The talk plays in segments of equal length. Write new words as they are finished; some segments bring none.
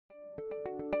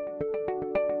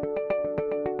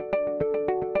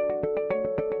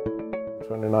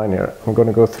29 here. I'm going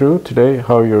to go through today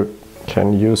how you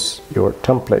can use your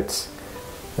templates.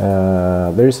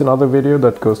 There is another video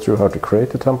that goes through how to create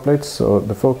the templates, so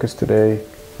the focus today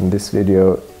in this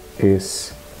video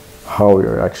is how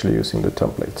you're actually using the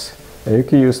templates. And you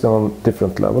can use them on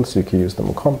different levels. You can use them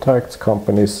on contacts,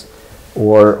 companies,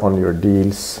 or on your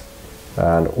deals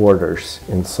and orders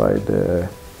inside the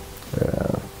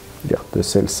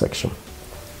sales section.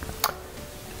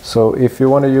 So if you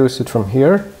want to use it from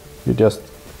here, you just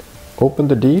open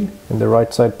the deal in the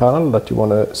right side panel that you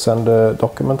want to send a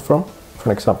document from.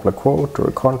 For example, a quote or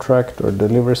a contract or a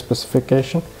delivery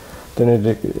specification. Then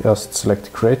you just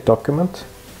select create document,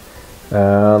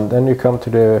 and then you come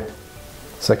to the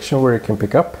section where you can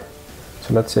pick up.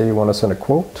 So let's say you want to send a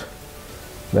quote,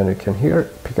 then you can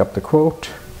here pick up the quote,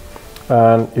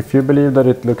 and if you believe that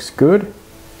it looks good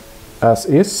as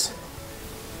is,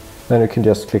 then you can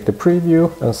just click the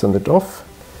preview and send it off.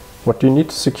 What you need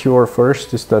to secure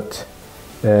first is that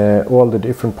all the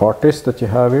different parties that you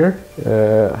have here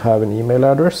have an email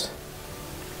address.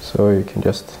 So you can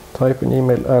just type an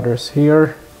email address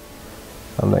here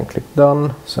and then click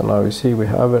done. So now you see we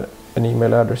have an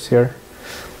email address here.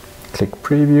 Click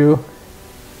preview,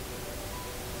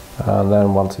 and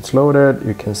then once it's loaded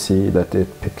you can see that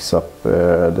it picks up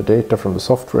the data from the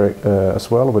software as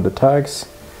well with the tags.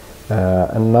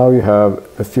 And now you have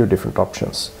a few different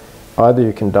options. Either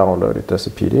you can download it as a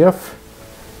PDF,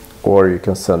 or you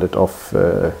can send it off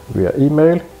via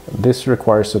email. This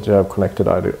requires that you have connected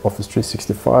either Office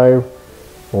 365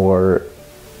 or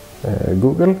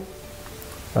Google.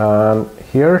 And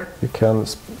here you can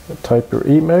type your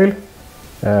email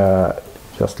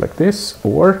just like this,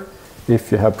 or if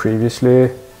you have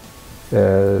previously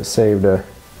saved an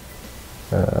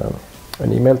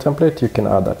email template, you can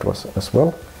add that as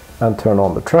well. And turn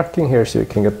on the tracking here so you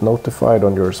can get notified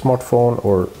on your smartphone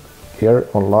or here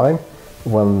online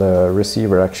when the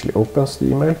receiver actually opens the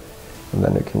email. And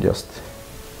then you can just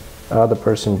add the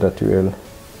person that you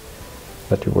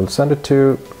will send it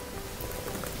to.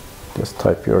 Just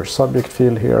type your subject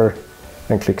field here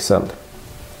and click send.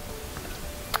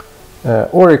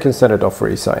 Or you can send it off for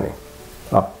e-signing.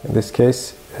 In this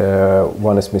case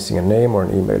one is missing a name or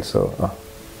an email, so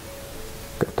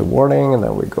got the warning, and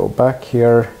then we go back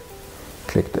here.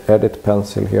 Click the edit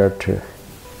pencil here to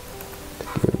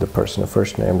give the person a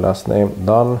first name, last name,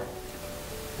 done.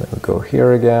 Then we go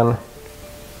here again,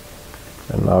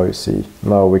 and now you see,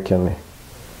 now we can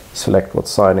select what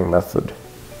signing method.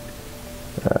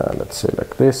 Let's say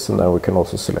like this, and then we can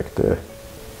also select the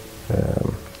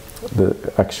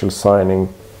actual signing,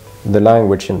 the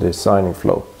language in the signing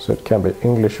flow. So it can be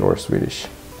English or Swedish.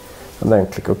 And then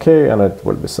click OK, and it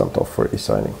will be sent off for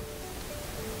e-signing.